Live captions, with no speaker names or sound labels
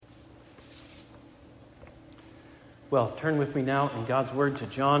Well, turn with me now in God's Word to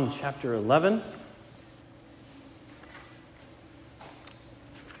John chapter 11.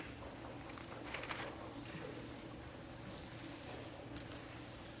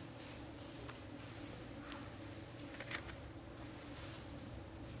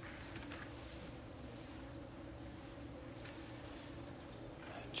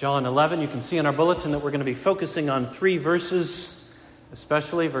 John 11, you can see in our bulletin that we're going to be focusing on 3 verses,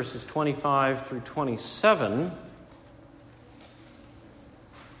 especially verses 25 through 27.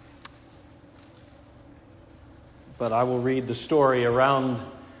 But I will read the story around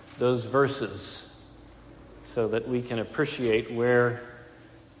those verses so that we can appreciate where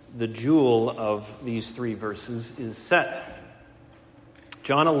the jewel of these 3 verses is set.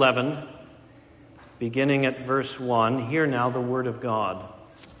 John 11, beginning at verse 1, hear now the word of God.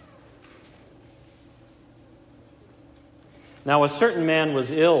 Now a certain man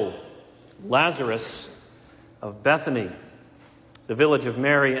was ill, Lazarus of Bethany, the village of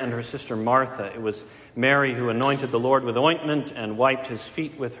Mary and her sister Martha. It was Mary who anointed the Lord with ointment and wiped his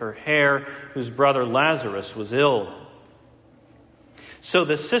feet with her hair, whose brother Lazarus was ill. So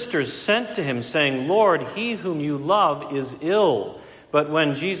the sisters sent to him, saying, Lord, he whom you love is ill. But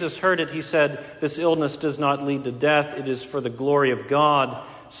when Jesus heard it, he said, This illness does not lead to death. It is for the glory of God,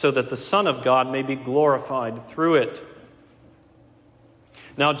 so that the Son of God may be glorified through it.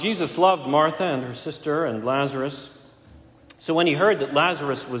 Now Jesus loved Martha and her sister and Lazarus. So when he heard that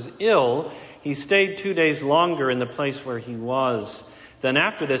Lazarus was ill, he stayed 2 days longer in the place where he was. Then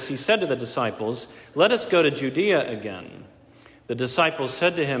after this he said to the disciples, Let us go to Judea again. The disciples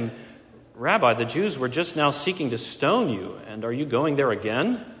said to him, Rabbi, the Jews were just now seeking to stone you, and are you going there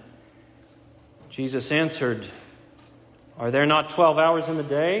again? Jesus answered, Are there not 12 hours in the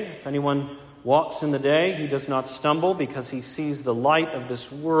day? If anyone walks in the day, he does not stumble because he sees the light of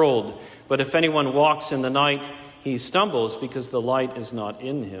this world. But if anyone walks in the night, he stumbles because the light is not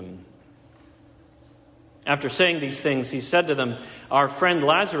in him. After saying these things, he said to them, Our friend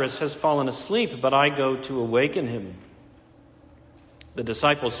Lazarus has fallen asleep, but I go to awaken him. The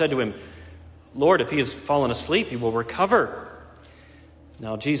disciples said to him, Lord, if he has fallen asleep, he will recover.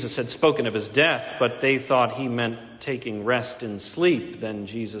 Now Jesus had spoken of his death, but they thought he meant taking rest in sleep. Then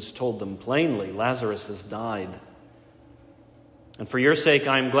Jesus told them plainly, Lazarus has died. And for your sake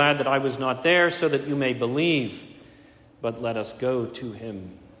I am glad that I was not there, so that you may believe. But let us go to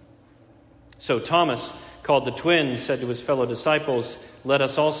him. So Thomas, called the twin, said to his fellow disciples, Let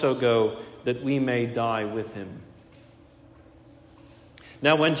us also go, that we may die with him.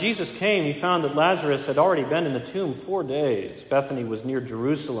 Now when Jesus came, he found that Lazarus had already been in the tomb 4 days. Bethany was near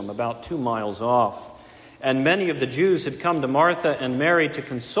Jerusalem, about 2 miles off. And many of the Jews had come to Martha and Mary to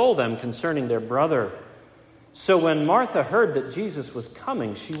console them concerning their brother. So when Martha heard that Jesus was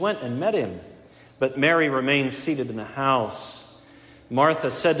coming, she went and met him. But Mary remained seated in the house. Martha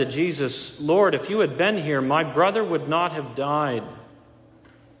said to Jesus, Lord, if you had been here, my brother would not have died.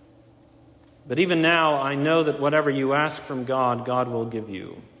 But even now I know that whatever you ask from God, God will give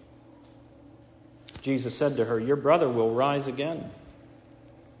you. Jesus said to her, Your brother will rise again.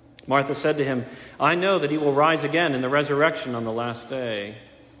 Martha said to him, I know that he will rise again in the resurrection on the last day.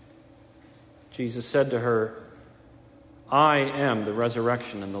 Jesus said to her, I am the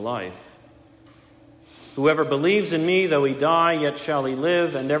resurrection and the life. Whoever believes in me, though he die, yet shall he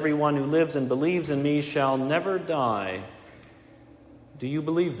live, and everyone who lives and believes in me shall never die. Do you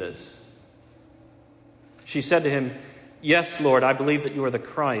believe this? She said to him, Yes, Lord, I believe that you are the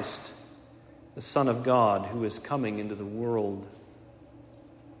Christ, the Son of God, who is coming into the world.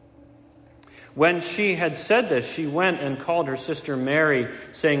 When she had said this, she went and called her sister Mary,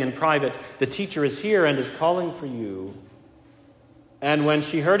 saying in private, The teacher is here and is calling for you. And when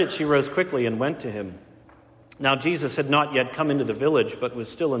she heard it, she rose quickly and went to him. Now Jesus had not yet come into the village, but was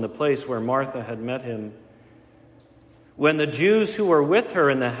still in the place where Martha had met him. When the Jews who were with her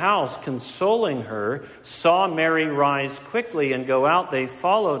in the house, consoling her, saw Mary rise quickly and go out, they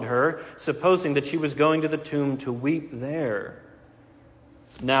followed her, supposing that she was going to the tomb to weep there.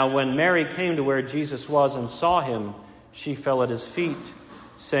 Now when Mary came to where Jesus was and saw him, she fell at his feet,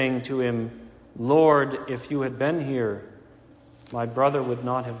 saying to him, Lord, if you had been here, my brother would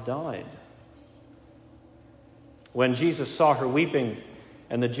not have died. When Jesus saw her weeping,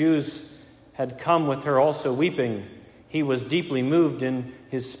 and the Jews had come with her also weeping, he was deeply moved in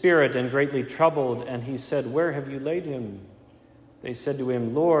his spirit and greatly troubled, and he said, Where have you laid him? They said to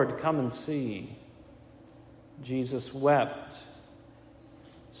him, Lord, come and see. Jesus wept.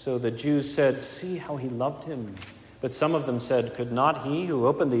 So the Jews said, See how he loved him. But some of them said, Could not he who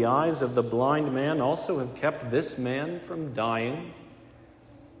opened the eyes of the blind man also have kept this man from dying?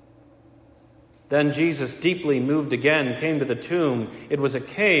 Then Jesus, deeply moved again, came to the tomb. It was a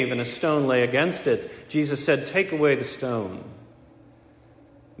cave, and a stone lay against it. Jesus said, "Take away the stone."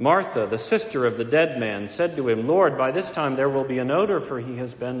 Martha, the sister of the dead man, said to him, "Lord, by this time there will be an odor, for he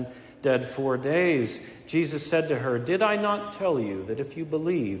has been dead 4 days." Jesus said to her, "Did I not tell you that if you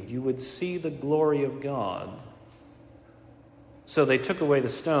believed, you would see the glory of God?" So they took away the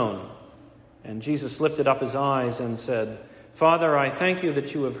stone, and Jesus lifted up his eyes and said, "Father, I thank you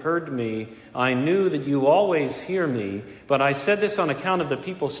that you have heard me. I knew that you always hear me, but I said this on account of the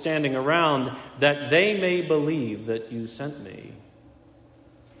people standing around, that they may believe that you sent me."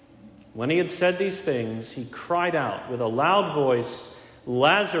 When he had said these things, he cried out with a loud voice,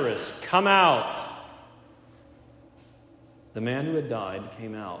 "Lazarus, come out!" The man who had died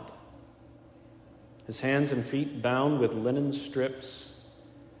came out, his hands and feet bound with linen strips,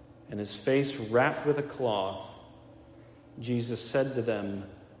 and his face wrapped with a cloth. Jesus said to them,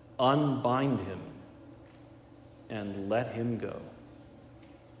 "Unbind him and let him go."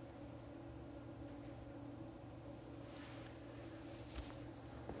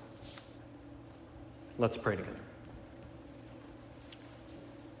 Let's pray together.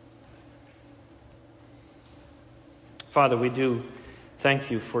 Father, we do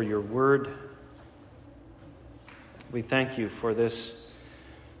thank you for your word. We thank you for this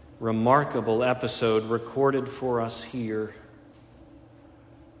remarkable episode recorded for us here.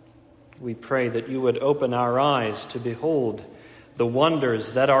 We pray that you would open our eyes to behold the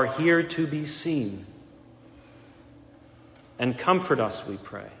wonders that are here to be seen. And comfort us, we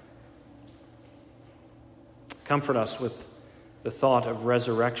pray. Comfort us with the thought of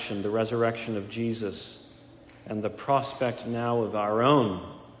resurrection, the resurrection of Jesus, and the prospect now of our own.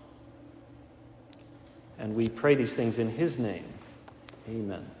 And we pray these things in his name.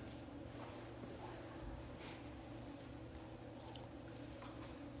 Amen.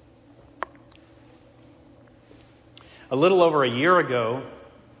 A little over a year ago,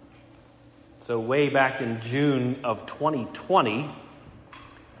 so way back in June of 2020,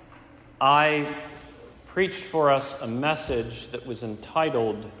 I preached for us a message that was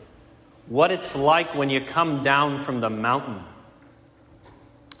entitled, "What It's Like When You Come Down from the Mountain."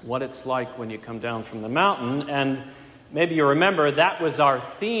 What it's like when you come down from the mountain. And maybe you remember that was our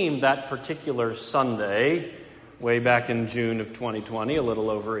theme that particular Sunday, way back in June of 2020, a little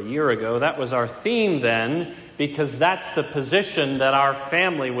over a year ago. That was our theme then, because that's the position that our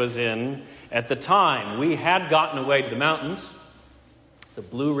family was in at the time. We had gotten away to the mountains, the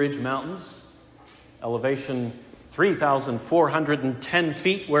Blue Ridge Mountains, elevation 3,410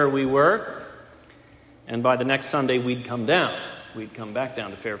 feet where we were. And by the next Sunday, we'd come down. We'd come back down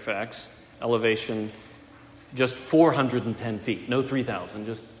to Fairfax, elevation just 410 feet. No 3,000,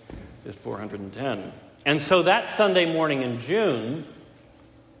 just 410. And so that Sunday morning in June,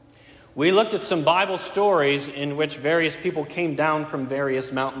 we looked at some Bible stories in which various people came down from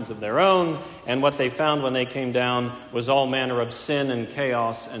various mountains of their own, and what they found when they came down was all manner of sin and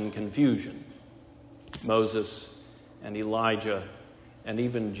chaos and confusion. Moses and Elijah and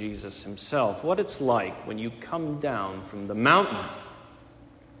even Jesus himself. What it's like when you come down from the mountain.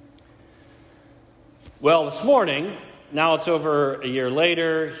 Well, this morning, now it's over a year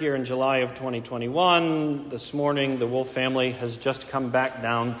later, here in July of 2021, this morning the Wolf family has just come back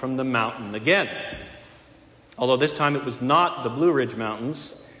down from the mountain again. Although this time it was not the Blue Ridge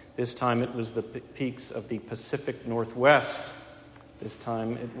Mountains, this time it was the peaks of the Pacific Northwest. This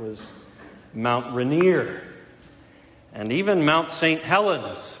time it was Mount Rainier, and even Mount St.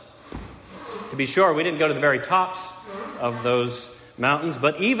 Helens. To be sure, we didn't go to the very tops of those mountains,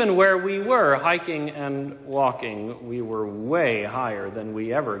 but even where we were hiking and walking, we were way higher than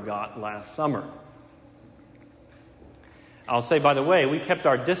we ever got last summer. I'll say, by the way, we kept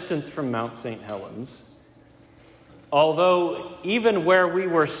our distance from Mount St. Helens, although even where we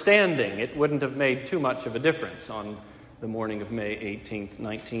were standing, it wouldn't have made too much of a difference on the morning of May 18th,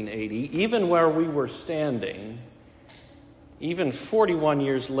 1980. Even where we were standing, even 41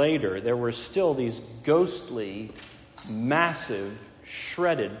 years later, there were still these ghostly, massive,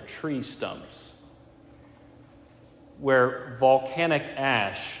 shredded tree stumps where volcanic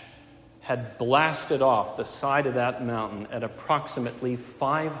ash had blasted off the side of that mountain at approximately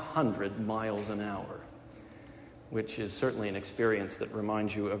 500 miles an hour, which is certainly an experience that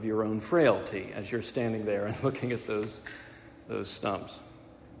reminds you of your own frailty as you're standing there and looking at those stumps.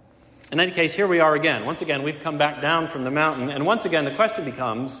 In any case, here we are again. Once again, we've come back down from the mountain, and once again the question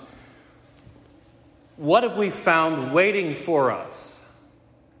becomes, what have we found waiting for us?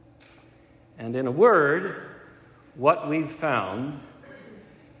 And in a word, what we've found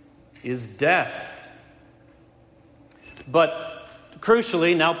is death. But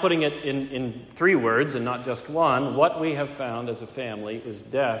Crucially, now putting it in 3 words and not just one, what we have found as a family is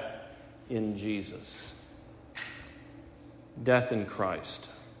death in Jesus. Death in Christ.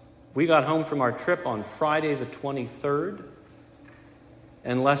 We got home from our trip on Friday the 23rd,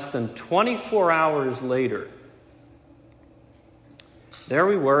 and less than 24 hours later, there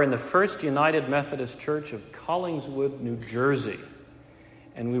we were in the First United Methodist Church of Collingswood, New Jersey.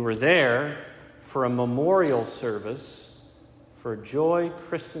 And we were there for a memorial service for Joy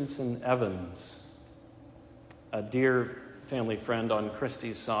Christensen Evans, a dear family friend on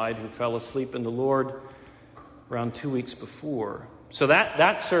Christy's side who fell asleep in the Lord around 2 weeks before. So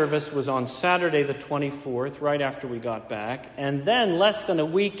that service was on Saturday the 24th, right after we got back. And then less than a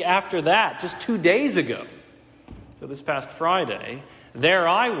week after that, just 2 days ago, so this past Friday, there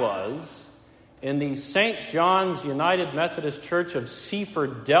I was in the St. John's United Methodist Church of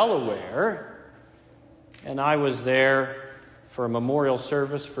Seaford, Delaware, and I was there for a memorial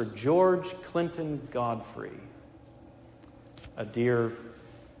service for George Clinton Godfrey, a dear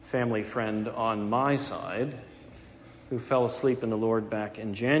family friend on my side who fell asleep in the Lord back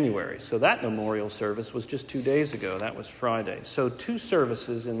in January. So that memorial service was just 2 days ago. That was Friday. So 2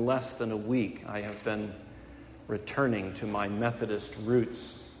 services in less than a week. I have been returning to my Methodist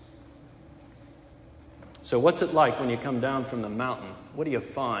roots. So what's it like when you come down from the mountain? What do you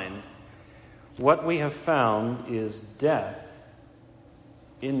find? What we have found is death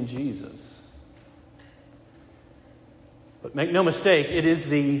in Jesus. But make no mistake, it is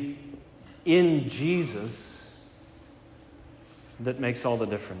the in Jesus that makes all the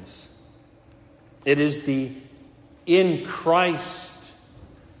difference. It is the in Christ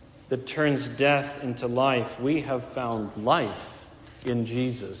that turns death into life. We have found life in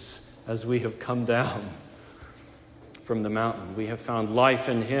Jesus as we have come down from the mountain. We have found life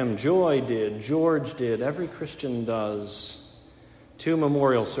in him. Joy did, George did, every Christian does. 2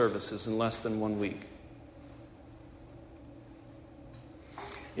 memorial services in less than 1 week.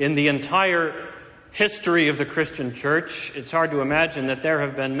 In the entire history of the Christian church, it's hard to imagine that there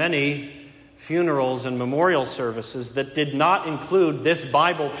have been many funerals and memorial services that did not include this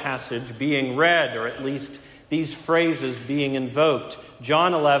Bible passage being read, or at least these phrases being invoked.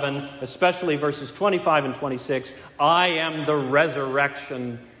 John 11, especially verses 25 and 26, I am the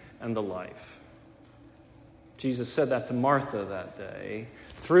resurrection and the life. Jesus said that to Martha that day.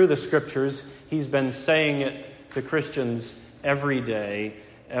 Through the Scriptures, he's been saying it to Christians every day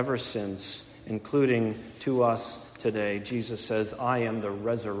ever since, including to us today. Jesus says, I am the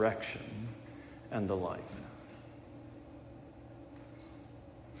resurrection and the life.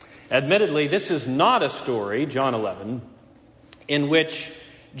 Admittedly, this is not a story, John 11, in which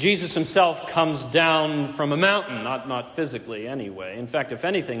Jesus himself comes down from a mountain, not physically anyway. In fact, if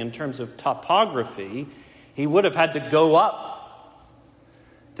anything, in terms of topography, he would have had to go up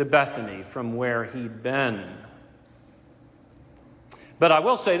to Bethany from where he'd been. But I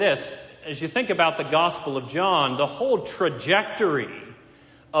will say this, as you think about the Gospel of John, the whole trajectory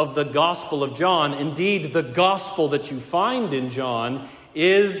of the Gospel of John, indeed the Gospel that you find in John,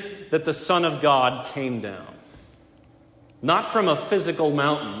 is that the Son of God came down. Not from a physical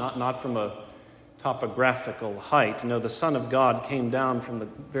mountain, not from a topographical height. No, the Son of God came down from the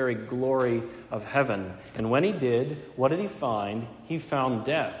very glory of heaven. And when he did, what did he find? He found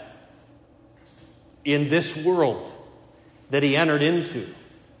death in this world that he entered into.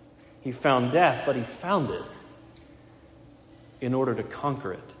 He found death, but he found it in order to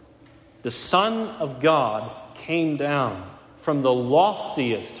conquer it. The Son of God came down from the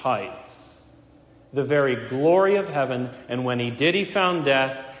loftiest heights, the very glory of heaven, and when he did, he found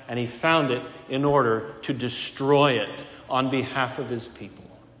death, and he found it in order to destroy it on behalf of his people.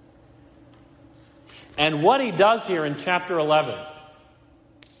 And what he does here in chapter 11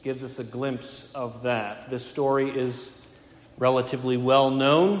 gives us a glimpse of that. This story is relatively well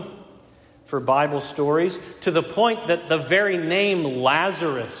known for Bible stories, to the point that the very name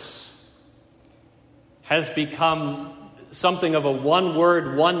Lazarus has become something of a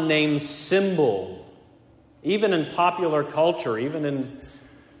one-word, one-name symbol, even in popular culture, even in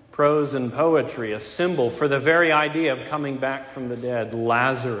prose and poetry, a symbol for the very idea of coming back from the dead,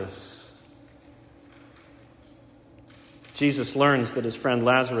 Lazarus. Jesus learns that his friend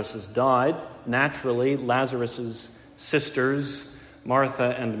Lazarus has died. Naturally, Lazarus's sisters,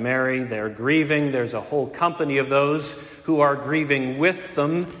 Martha and Mary, they're grieving. There's a whole company of those who are grieving with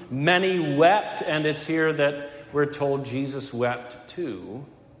them. Many wept, and it's here that we're told Jesus wept too.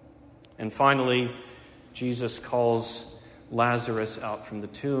 And finally, Jesus calls Lazarus out from the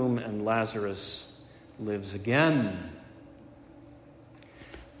tomb, and Lazarus lives again.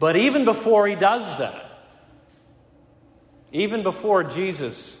 But even before he does that, Even before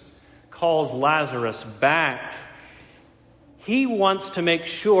Jesus calls Lazarus back, he wants to make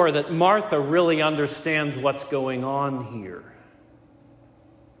sure that Martha really understands what's going on here.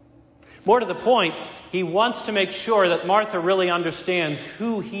 More to the point, he wants to make sure that Martha really understands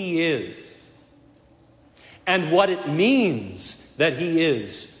who he is and what it means that he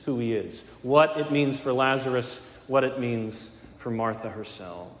is who he is, what it means for Lazarus, what it means for Martha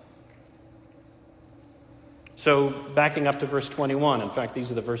herself. So, backing up to verse 21, in fact,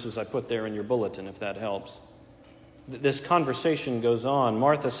 these are the verses I put there in your bulletin, if that helps. This conversation goes on.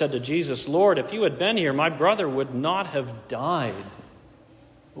 Martha said to Jesus, "Lord, if you had been here, my brother would not have died."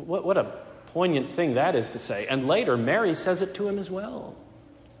 What a poignant thing that is to say. And later, Mary says it to him as well.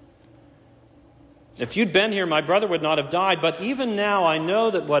 "If you'd been here, my brother would not have died. But even now I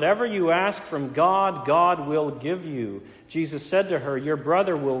know that whatever you ask from God, God will give you." Jesus said to her, "Your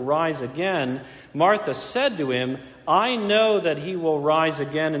brother will rise again." Martha said to him, "I know that he will rise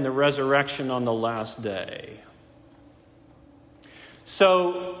again in the resurrection on the last day."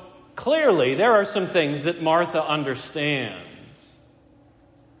 So, clearly, there are some things that Martha understands.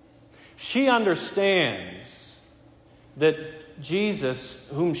 She understands that Jesus,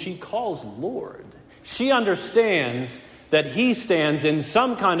 whom she calls Lord, she understands that he stands in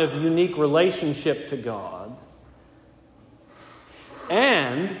some kind of unique relationship to God.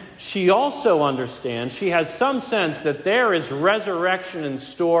 And she also understands, she has some sense that there is resurrection in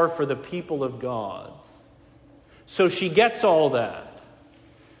store for the people of God. So she gets all that.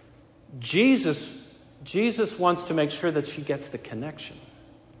 Jesus wants to make sure that she gets the connection.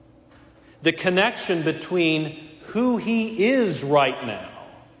 The connection between who he is right now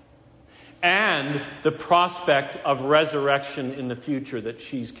and the prospect of resurrection in the future that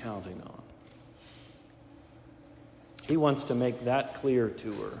she's counting on. He wants to make that clear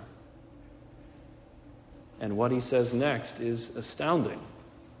to her. And what he says next is astounding,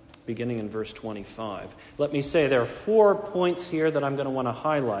 beginning in verse 25. Let me say there are 4 points here that I'm going to want to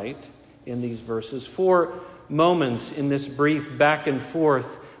highlight in these verses. 4 moments in this brief back and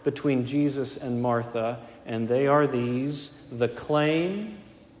forth between Jesus and Martha, and they are these: the claim,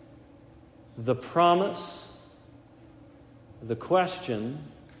 the promise, the question,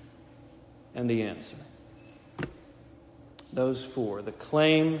 and the answer. Those 4: the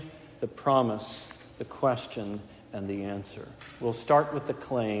claim, the promise, the question, and the answer. We'll start with the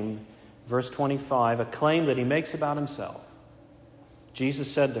claim, verse 25, a claim that he makes about himself.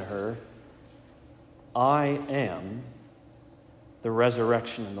 Jesus said to her, "I am the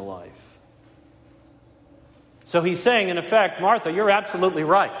resurrection and the life." So he's saying, in effect, Martha, you're absolutely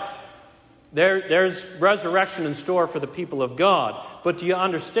right. There's resurrection in store for the people of God. But do you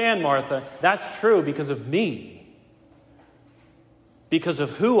understand, Martha, that's true because of me. Because of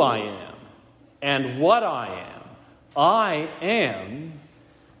who I am and what I am. I am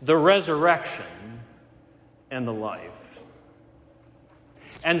the resurrection and the life.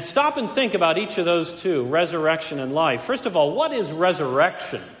 And stop and think about each of those two, resurrection and life. First of all, what is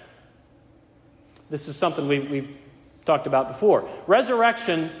resurrection? This is something we've talked about before.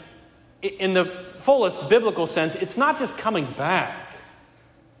 Resurrection, in the fullest biblical sense, it's not just coming back.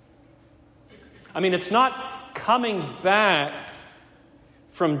 I mean, it's not coming back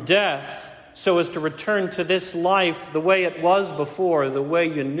from death so as to return to this life the way it was before, the way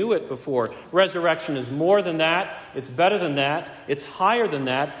you knew it before. Resurrection is more than that. It's better than that. It's higher than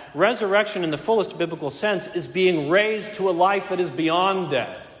that. Resurrection in the fullest biblical sense is being raised to a life that is beyond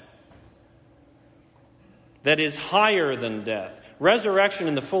death, that is higher than death. Resurrection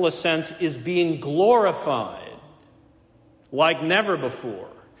in the fullest sense is being glorified like never before,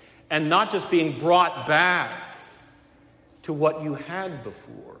 and not just being brought back to what you had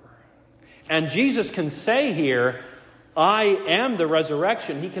before. And Jesus can say here, I am the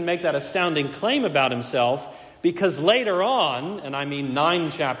resurrection. He can make that astounding claim about himself because later on, and I mean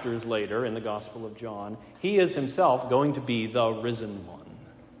 9 chapters later in the Gospel of John, he is himself going to be the risen one.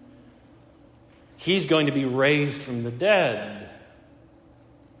 He's going to be raised from the dead.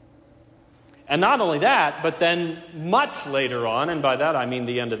 And not only that, but then much later on, and by that I mean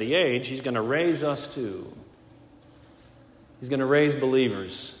the end of the age, he's going to raise us too. He's going to raise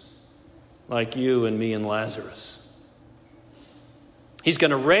believers like you and me and Lazarus. He's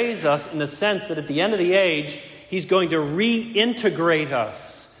going to raise us in the sense that at the end of the age, he's going to reintegrate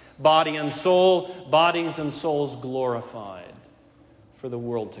us, body and soul, bodies and souls glorified for the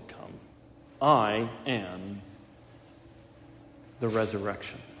world to come. I am the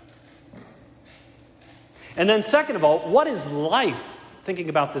resurrection. And then second of all, what is life? Thinking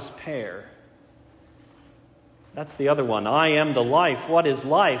about this pair. That's the other one. I am the life. What is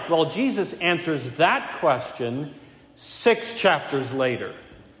life? Well, Jesus answers that question 6 chapters later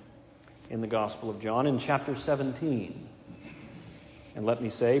in the Gospel of John, in chapter 17. And let me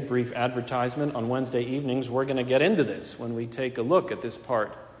say, brief advertisement, on Wednesday evenings, we're going to get into this when we take a look at this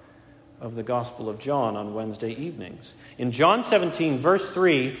part of the Gospel of John on Wednesday evenings. In John 17, verse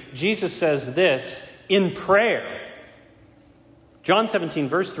 3, Jesus says this in prayer. John 17,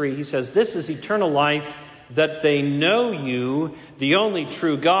 verse 3, he says, "This is eternal life, that they know you, the only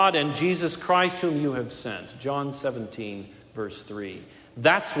true God, and Jesus Christ whom you have sent." John 17, verse 3.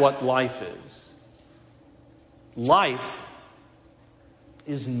 That's what life is. Life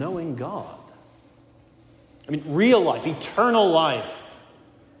is knowing God. I mean, real life, eternal life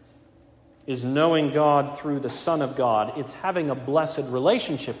is knowing God through the Son of God. It's having a blessed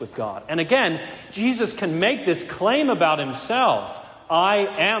relationship with God. And again, Jesus can make this claim about himself. I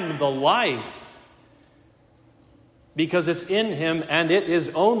am the life. Because it's in him, and it is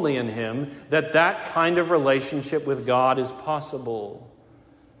only in him, that kind of relationship with God is possible.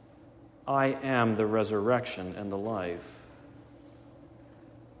 I am the resurrection and the life.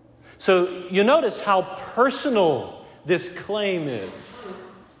 So you notice how personal this claim is.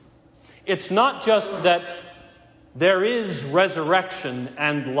 It's not just that there is resurrection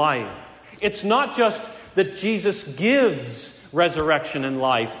and life. It's not just that Jesus gives resurrection and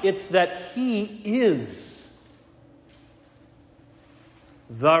life. It's that he is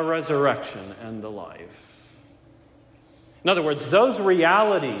the resurrection and the life. In other words, those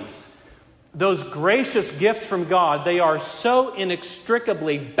realities, those gracious gifts from God, they are so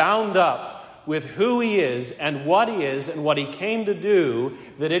inextricably bound up with who he is and what he came to do,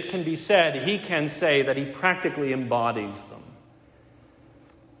 that it can be said, he can say that he practically embodies them.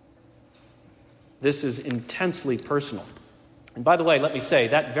 This is intensely personal. And by the way, let me say,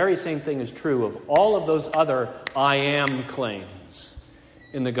 that very same thing is true of all of those other I am claims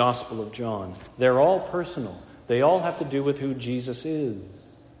in the Gospel of John. They're all personal. They all have to do with who Jesus is.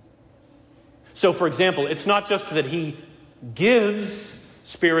 So, for example, it's not just that he gives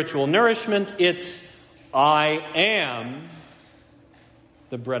spiritual nourishment, it's I am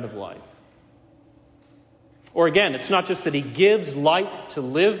the bread of life. Or again, it's not just that he gives light to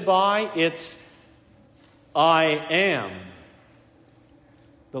live by, it's I am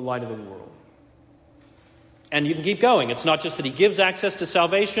the light of the world. And you can keep going. It's not just that he gives access to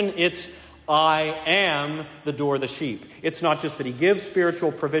salvation, it's I am the door of the sheep. It's not just that he gives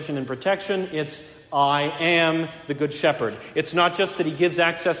spiritual provision and protection, it's I am the good shepherd. It's not just that he gives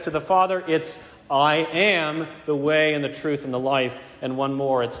access to the Father, it's I am the way and the truth and the life. And one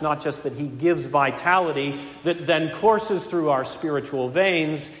more, it's not just that he gives vitality that then courses through our spiritual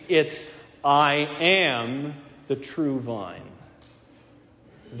veins, it's I am the true vine.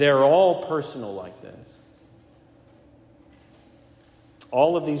 They're all personal like this.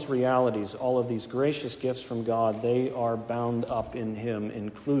 All of these realities, all of these gracious gifts from God, they are bound up in him,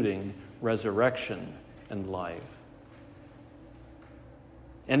 including resurrection and life.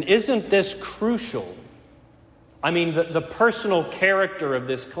 And isn't this crucial? I mean, the personal character of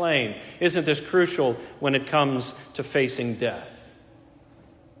this claim, isn't this crucial when it comes to facing death?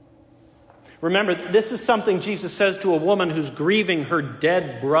 Remember, this is something Jesus says to a woman who's grieving her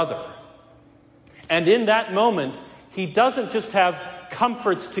dead brother. And in that moment, he doesn't just have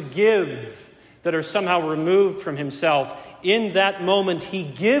comforts to give that are somehow removed from himself. In that moment, he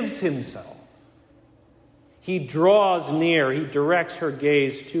gives himself. He draws near. He directs her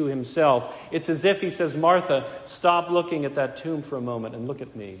gaze to himself. It's as if he says, Martha, stop looking at that tomb for a moment and look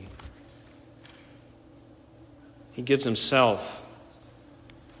at me. He gives himself.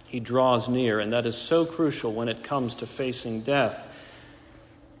 He draws near, and that is so crucial when it comes to facing death.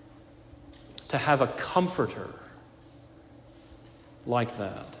 To have a comforter like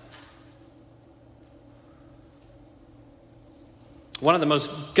that. One of the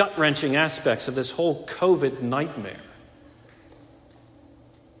most gut-wrenching aspects of this whole COVID nightmare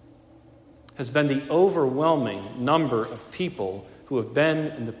has been the overwhelming number of people who have been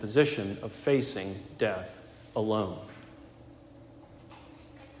in the position of facing death alone.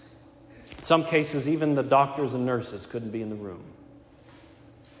 In some cases, even the doctors and nurses couldn't be in the room.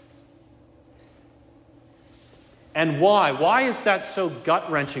 And why? Why is that so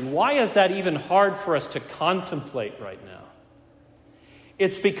gut-wrenching? Why is that even hard for us to contemplate right now?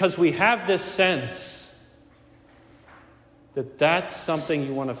 It's because we have this sense that that's something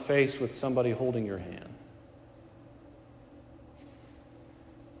you want to face with somebody holding your hand.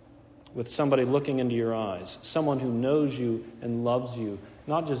 With somebody looking into your eyes. Someone who knows you and loves you.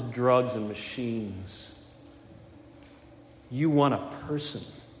 Not just drugs and machines. You want a person.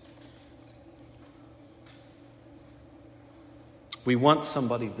 We want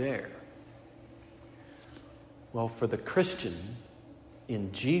somebody there. Well, for the Christian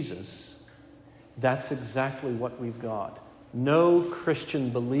in Jesus, that's exactly what we've got. No Christian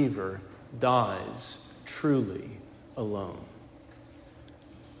believer dies truly alone.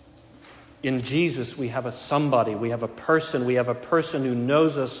 In Jesus, we have a somebody, we have a person who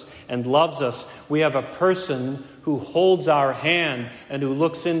knows us and loves us. We have a person who holds our hand and who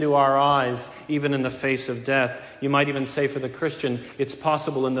looks into our eyes, even in the face of death. You might even say for the Christian, it's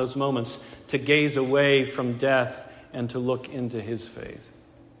possible in those moments to gaze away from death and to look into his face.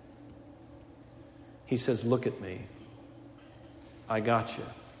 He says, look at me. I got you.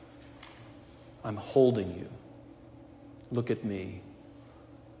 I'm holding you. Look at me.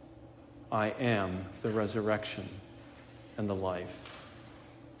 I am the resurrection and the life.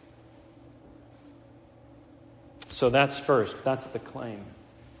 So that's first. That's the claim.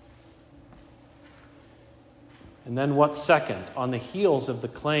 And then what's second? On the heels of the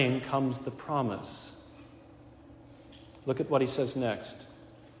claim comes the promise. Look at what he says next.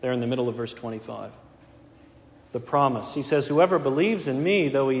 There in the middle of verse 25. The promise. He says, whoever believes in me,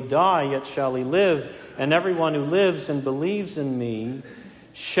 though he die, yet shall he live. And everyone who lives and believes in me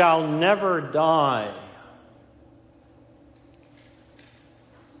shall never die.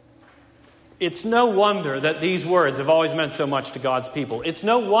 It's no wonder that these words have always meant so much to God's people. It's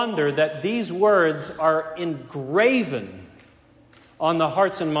no wonder that these words are engraven on the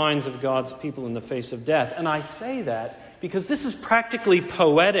hearts and minds of God's people in the face of death. And I say that because this is practically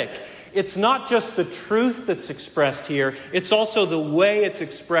poetic. It's not just the truth that's expressed here, it's also the way it's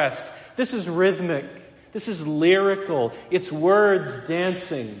expressed. This is rhythmic. This is lyrical. It's words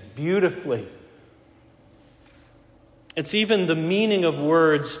dancing beautifully. It's even the meaning of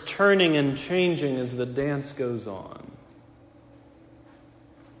words turning and changing as the dance goes on.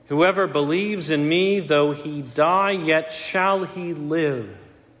 Whoever believes in me, though he die, yet shall he live.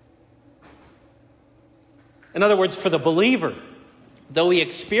 In other words, for the believer, though he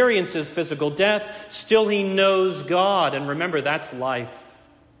experiences physical death, still he knows God. And remember, that's life.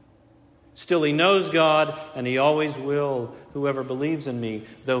 Still he knows God, and he always will. Whoever believes in me,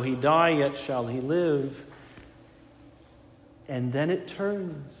 though he die, yet shall he live. And then it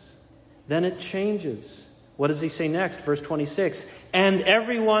turns. Then it changes. What does he say next? Verse 26. And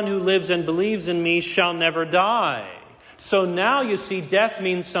everyone who lives and believes in me shall never die. So now you see death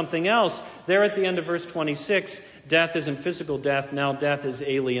means something else. There at the end of verse 26, death isn't physical death. Now death is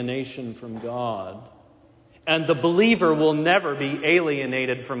alienation from God. And the believer will never be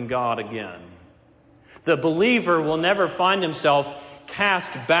alienated from God again. The believer will never find himself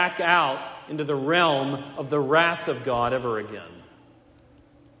cast back out into the realm of the wrath of God ever again.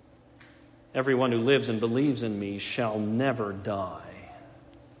 Everyone who lives and believes in me shall never die.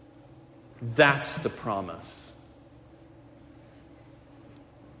 That's the promise.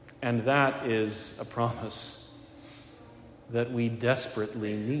 And that is a promise that we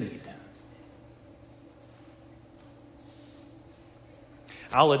desperately need.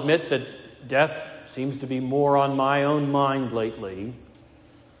 I'll admit that death seems to be more on my own mind lately.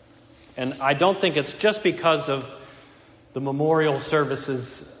 And I don't think it's just because of the memorial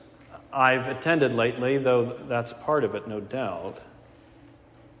services I've attended lately, though that's part of it, no doubt.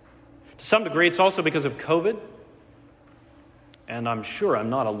 To some degree, it's also because of COVID. And I'm sure I'm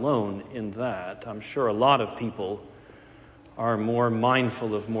not alone in that. I'm sure a lot of people are more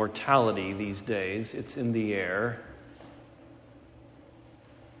mindful of mortality these days. It's in the air.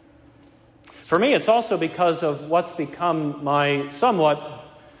 For me, it's also because of what's become my somewhat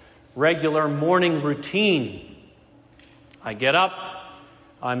regular morning routine. I get up,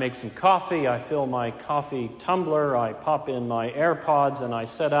 I make some coffee, I fill my coffee tumbler, I pop in my AirPods, and I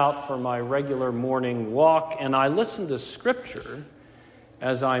set out for my regular morning walk, and I listen to Scripture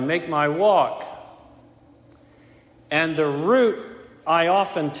as I make my walk. And the route I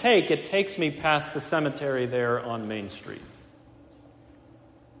often take, it takes me past the cemetery there on Main Street.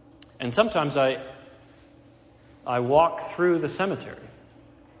 And sometimes I walk through the cemetery.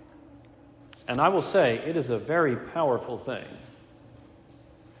 And I will say, it is a very powerful thing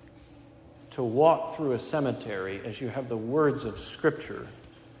to walk through a cemetery as you have the words of Scripture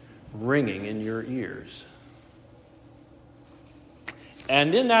ringing in your ears.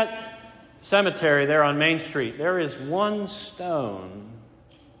 And in that cemetery there on Main Street, there is one stone,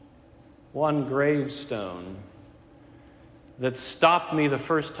 one gravestone, that stopped me the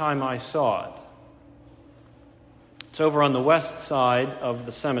first time I saw it. It's over on the west side of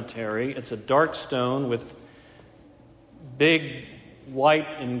the cemetery. It's a dark stone with big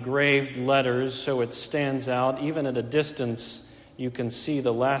white engraved letters so it stands out. Even at a distance, you can see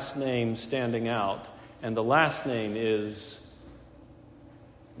the last name standing out. And the last name is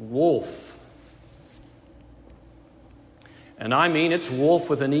Wolf. And I mean it's wolf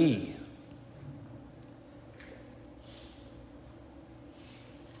with an E.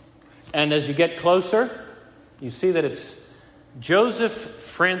 And as you get closer, you see that it's Joseph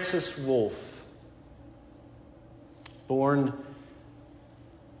Francis Wolfe, born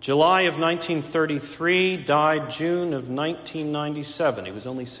July of 1933, died June of 1997. He was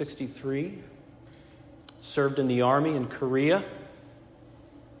only 63, served in the army in Korea.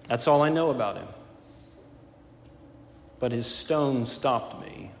 That's all I know about him. But his stone stopped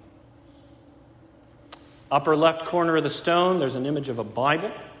me. Upper left corner of the stone, there's an image of a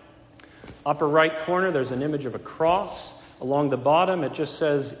Bible. Upper right corner, there's an image of a cross. Along the bottom, it just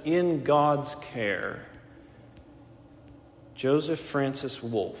says, "In God's care." Joseph Francis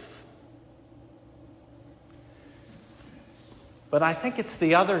Wolfe. But I think it's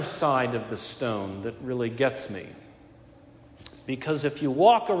the other side of the stone that really gets me. Because if you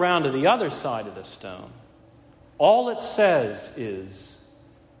walk around to the other side of the stone, all it says is,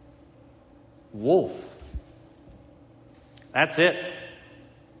 Wolfe. That's it.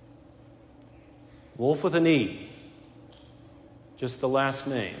 Wolfe with an E. Just the last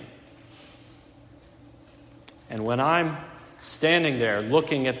name. And when I'm standing there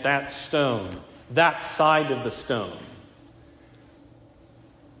looking at that stone, that side of the stone,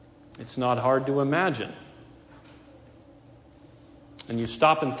 it's not hard to imagine. And you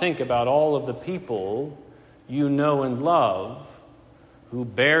stop and think about all of the people you know and love who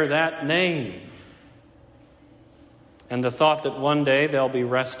bear that name. And the thought that one day they'll be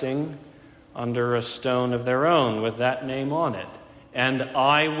resting under a stone of their own with that name on it. And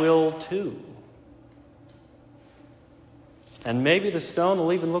I will too. And maybe the stone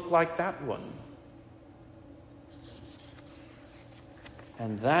will even look like that one.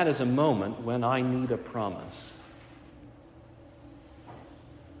 And that is a moment when I need a promise.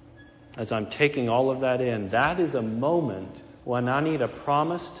 As I'm taking all of that in, that is a moment when I need a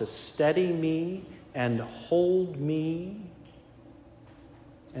promise to steady me and hold me.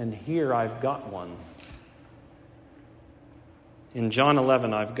 And here I've got one. In John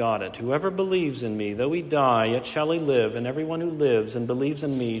 11, I've got it. Whoever believes in me, though he die, yet shall he live, and everyone who lives and believes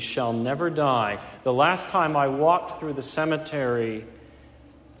in me shall never die. The last time I walked through the cemetery,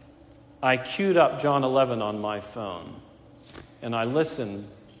 I queued up John 11 on my phone, and I listened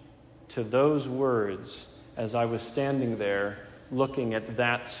to those words as I was standing there looking at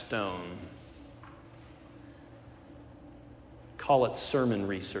that stone. Call it sermon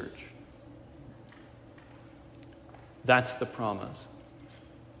research. That's the promise.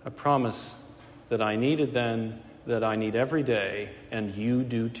 A promise that I needed then, that I need every day, and you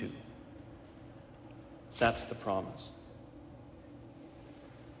do too. That's the promise.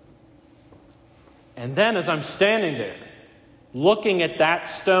 And then as I'm standing there, looking at that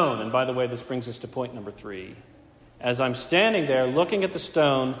stone, and by the way, this brings us to point number 3. As I'm standing there looking at the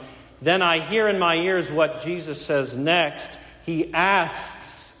stone, then I hear in my ears what Jesus says next. He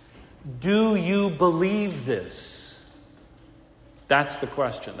asks, "Do you believe this?" That's the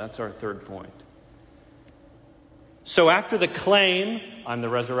question. That's our third point. So after the claim, I'm the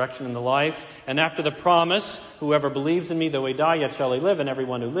resurrection and the life, and after the promise, whoever believes in me, though he die, yet shall he live, and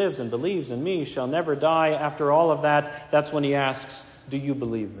everyone who lives and believes in me shall never die. After all of that, that's when he asks, do you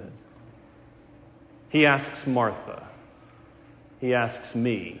believe this? He asks Martha. He asks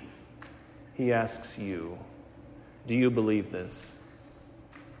me. He asks you. Do you believe this?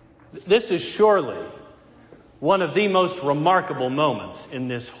 This is surely one of the most remarkable moments in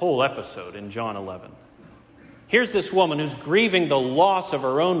this whole episode in John 11. Here's this woman who's grieving the loss of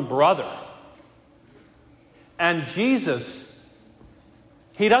her own brother. And Jesus,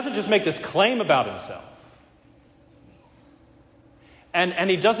 he doesn't just make this claim about himself. And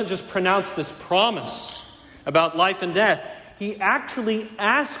he doesn't just pronounce this promise about life and death. He actually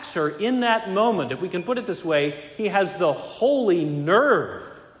asks her in that moment, if we can put it this way, he has the holy nerve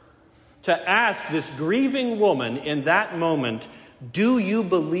to ask this grieving woman in that moment, do you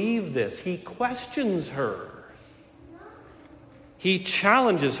believe this? He questions her. He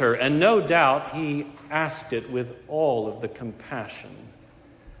challenges her, and no doubt he asked it with all of the compassion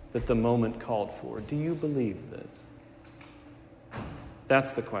that the moment called for. Do you believe this?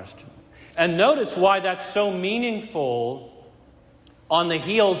 That's the question. And notice why that's so meaningful on the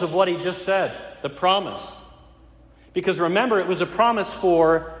heels of what he just said, the promise. Because remember, it was a promise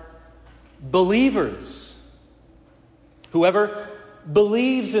for believers. Whoever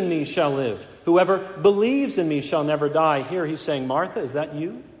believes in me shall live. Whoever believes in me shall never die. Here he's saying, Martha, is that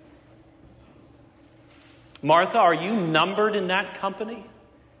you? Martha, are you numbered in that company?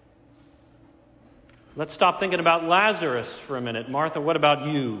 Let's stop thinking about Lazarus for a minute. Martha, what about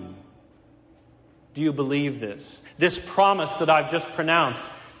you? Do you believe this? This promise that I've just pronounced,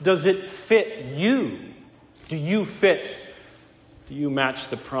 does it fit you? Do you fit? Do you match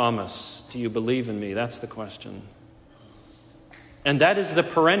the promise? Do you believe in me? That's the question. And that is the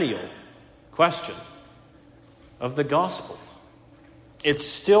perennial question of the gospel. It's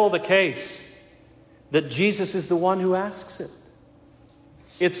still the case that Jesus is the one who asks it.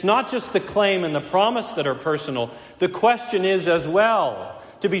 It's not just the claim and the promise that are personal. The question is as well.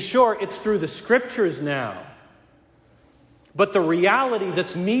 To be sure, it's through the Scriptures now. But the reality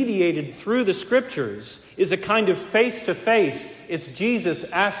that's mediated through the Scriptures is a kind of face-to-face. It's Jesus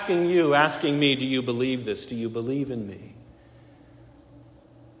asking you, asking me, do you believe this? Do you believe in me?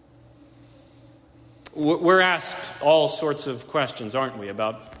 We're asked all sorts of questions, aren't we,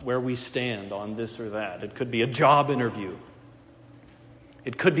 about where we stand on this or that. It could be a job interview.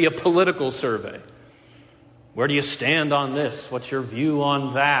 It could be a political survey. Where do you stand on this? What's your view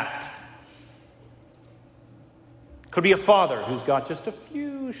on that? It could be a father who's got just a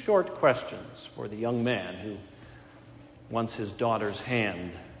few short questions for the young man who wants his daughter's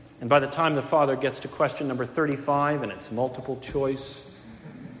hand. And by the time the father gets to question number 35 and it's multiple choice,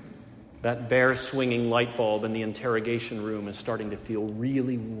 that bare swinging light bulb in the interrogation room is starting to feel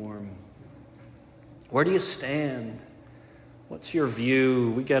really warm. Where do you stand? What's your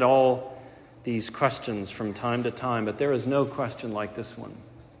view? We get all these questions from time to time, but there is no question like this one.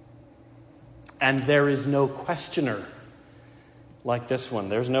 And there is no questioner like this one.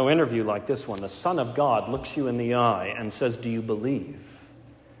 There's no interview like this one. The Son of God looks you in the eye and says, do you believe?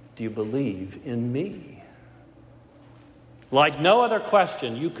 Do you believe in me? Like no other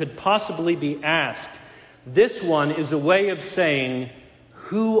question you could possibly be asked, this one is a way of saying,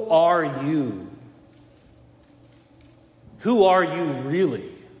 who are you? Who are you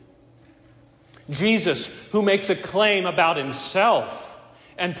really? Jesus, who makes a claim about himself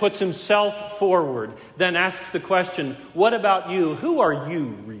and puts himself forward, then asks the question, what about you? Who are you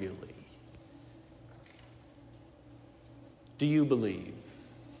really? Do you believe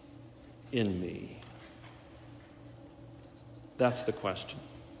in me? That's the question.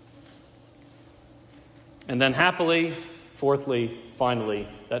 And then happily, fourthly, finally,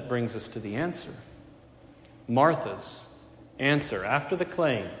 that brings us to the answer. Martha's answer, after the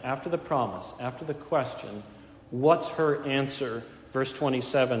claim, after the promise, after the question, what's her answer? Verse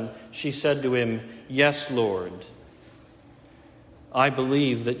 27, she said to him, yes, Lord, I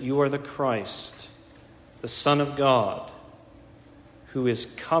believe that you are the Christ, the Son of God, who is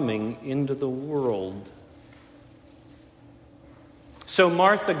coming into the world. So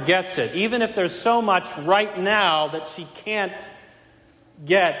Martha gets it. Even if there's so much right now that she can't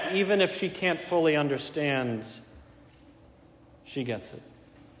get, even if she can't fully understand, she gets it.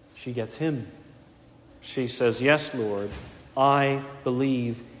 She gets him. She says, yes, Lord, I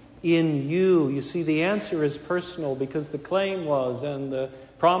believe in you. You see, the answer is personal because the claim was, and the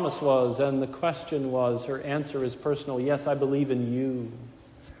promise was, and the question was. Her answer is personal. Yes, I believe in you.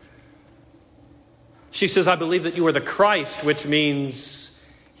 She says, I believe that you are the Christ, which means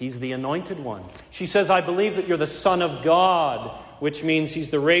he's the anointed one. She says, I believe that you're the Son of God, which means he's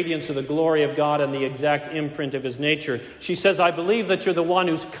the radiance of the glory of God and the exact imprint of his nature. She says, I believe that you're the one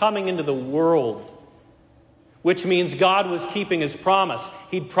who's coming into the world, which means God was keeping his promise.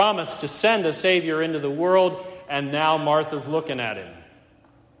 He'd promised to send a Savior into the world, and now Martha's looking at him.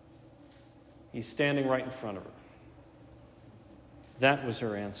 He's standing right in front of her. That was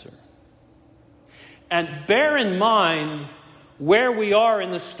her answer. And bear in mind where we are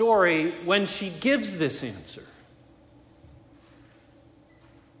in the story when she gives this answer.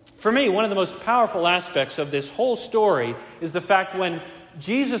 For me, one of the most powerful aspects of this whole story is the fact when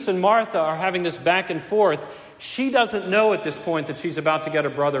Jesus and Martha are having this back and forth, she doesn't know at this point that she's about to get her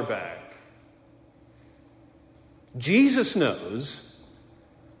brother back. Jesus knows,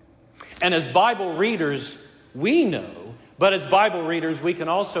 and as Bible readers, we know, but as Bible readers, we can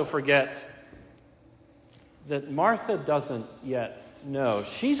also forget that Martha doesn't yet know.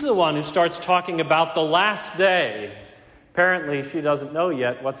 She's the one who starts talking about the last day. Apparently, she doesn't know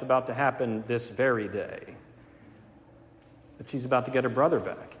yet what's about to happen this very day. That she's about to get her brother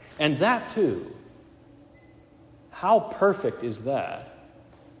back. And that too, how perfect is that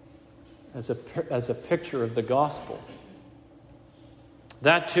as a picture of the gospel?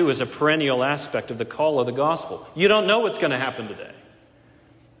 That too is a perennial aspect of the call of the gospel. You don't know what's going to happen today.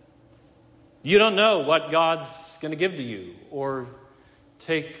 You don't know what God's going to give to you or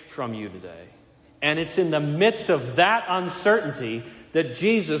take from you today. And it's in the midst of that uncertainty that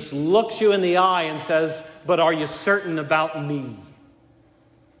Jesus looks you in the eye and says, but are you certain about me?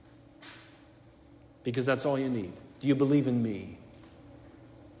 Because that's all you need. Do you believe in me?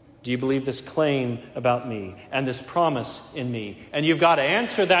 Do you believe this claim about me and this promise in me? And you've got to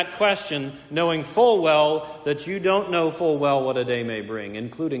answer that question knowing full well that you don't know full well what a day may bring,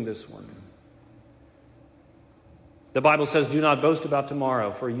 including this one. The Bible says, do not boast about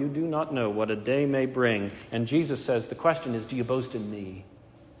tomorrow, for you do not know what a day may bring. And Jesus says, the question is, do you boast in me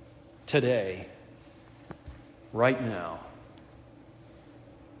today, right now?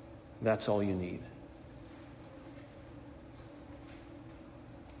 That's all you need.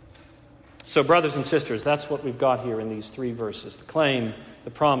 So, brothers and sisters, that's what we've got here in these three verses. The claim,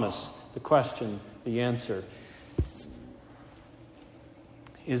 the promise, the question, the answer.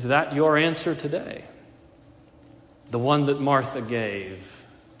 Is that your answer today? The one that Martha gave.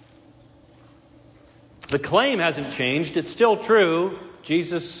 The claim hasn't changed. It's still true.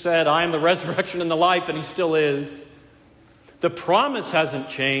 Jesus said, I am the resurrection and the life, and he still is. The promise hasn't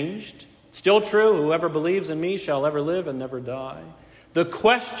changed. It's still true. Whoever believes in me shall ever live and never die. The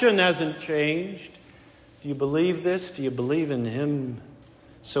question hasn't changed. Do you believe this? Do you believe in him?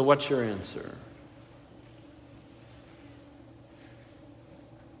 So what's your answer?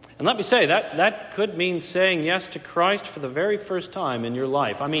 And let me say, that could mean saying yes to Christ for the very first time in your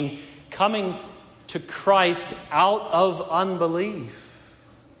life. I mean, coming to Christ out of unbelief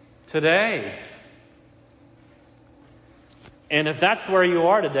today. And if that's where you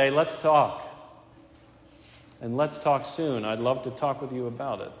are today, let's talk. And let's talk soon. I'd love to talk with you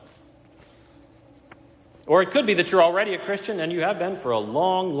about it. Or it could be that you're already a Christian and you have been for a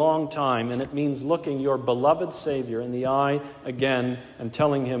long, long time, and it means looking your beloved Savior in the eye again and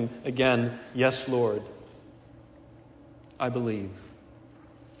telling him again, yes, Lord, I believe.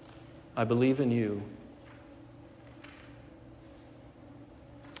 I believe in you.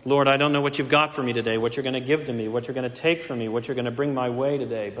 Lord, I don't know what you've got for me today, what you're going to give to me, what you're going to take from me, what you're going to bring my way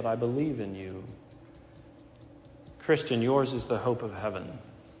today, but I believe in you. Christian, yours is the hope of heaven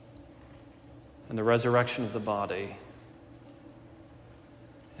and the resurrection of the body.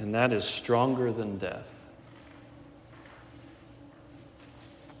 And that is stronger than death.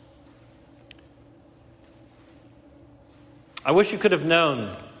 I wish you could have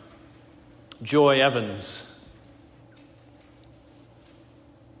known Joy Evans.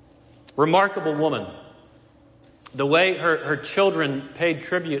 Remarkable woman. The way her children paid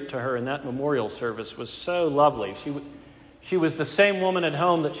tribute to her in that memorial service was so lovely. She was the same woman at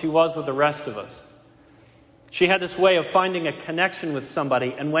home that she was with the rest of us. She had this way of finding a connection with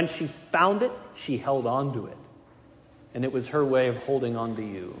somebody, and when she found it, she held on to it. And it was her way of holding on to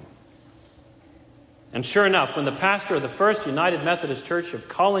you. And sure enough, when the pastor of the First United Methodist Church of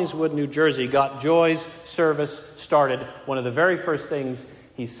Collingswood, New Jersey, got Joy's service started, one of the very first things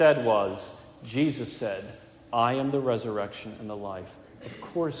he said was, Jesus said, I am the resurrection and the life. Of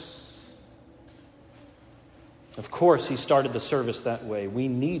course, he started the service that way. We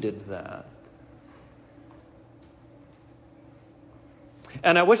needed that.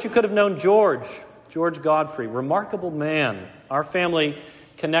 And I wish you could have known George Godfrey, remarkable man. Our family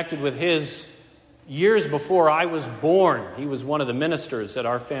connected with his years before I was born. He was one of the ministers at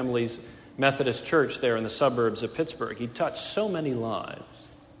our family's Methodist church there in the suburbs of Pittsburgh. He touched so many lives.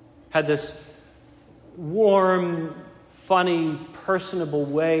 Had this warm, funny, personable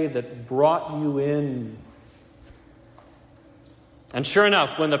way that brought you in. And sure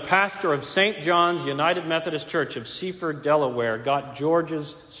enough, when the pastor of St. John's United Methodist Church of Seaford, Delaware, got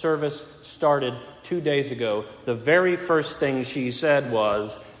George's service started 2 days ago, the very first thing she said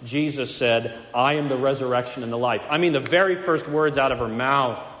was, Jesus said, I am the resurrection and the life. I mean, the very first words out of her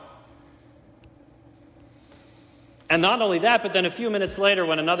mouth. And not only that, but then a few minutes later,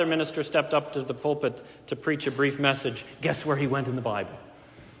 when another minister stepped up to the pulpit to preach a brief message, guess where he went in the Bible?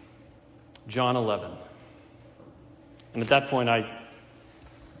 John 11. And at that point, I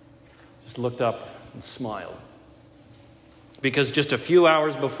just looked up and smiled. Because just a few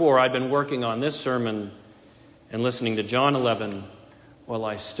hours before, I'd been working on this sermon and listening to John 11 while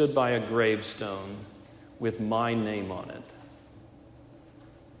I stood by a gravestone with my name on it.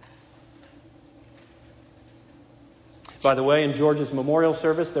 By the way, in George's memorial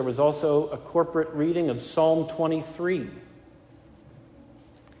service, there was also a corporate reading of Psalm 23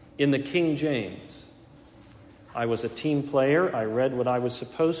 in the King James. I was a team player. I read what I was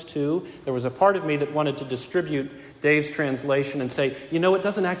supposed to. There was a part of me that wanted to distribute Dave's translation and say, it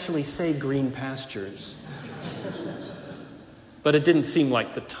doesn't actually say green pastures. But it didn't seem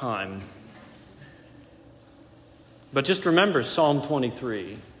like the time. But just remember Psalm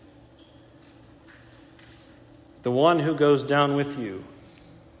 23. The one who goes down with you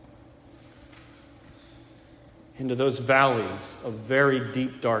into those valleys of very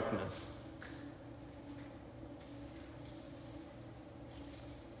deep darkness.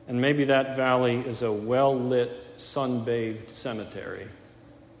 And maybe that valley is a well-lit, sun-bathed cemetery.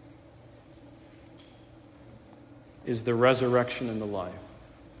 Is the resurrection and the life.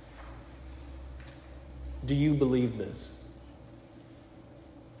 Do you believe this?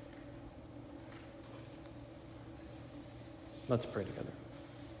 Let's pray together.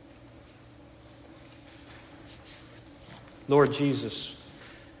 Lord Jesus,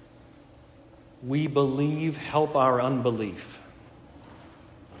 we believe, help our unbelief.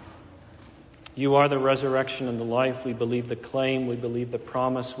 You are the resurrection and the life. We believe the claim, we believe the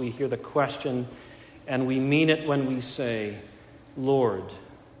promise, we hear the question, and we mean it when we say, Lord,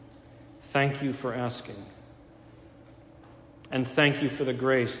 thank you for asking. And thank you for the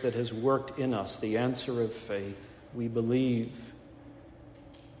grace that has worked in us, the answer of faith. We believe.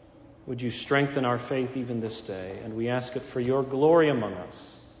 Would you strengthen our faith even this day? And we ask it for your glory among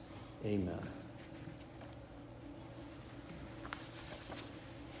us. Amen.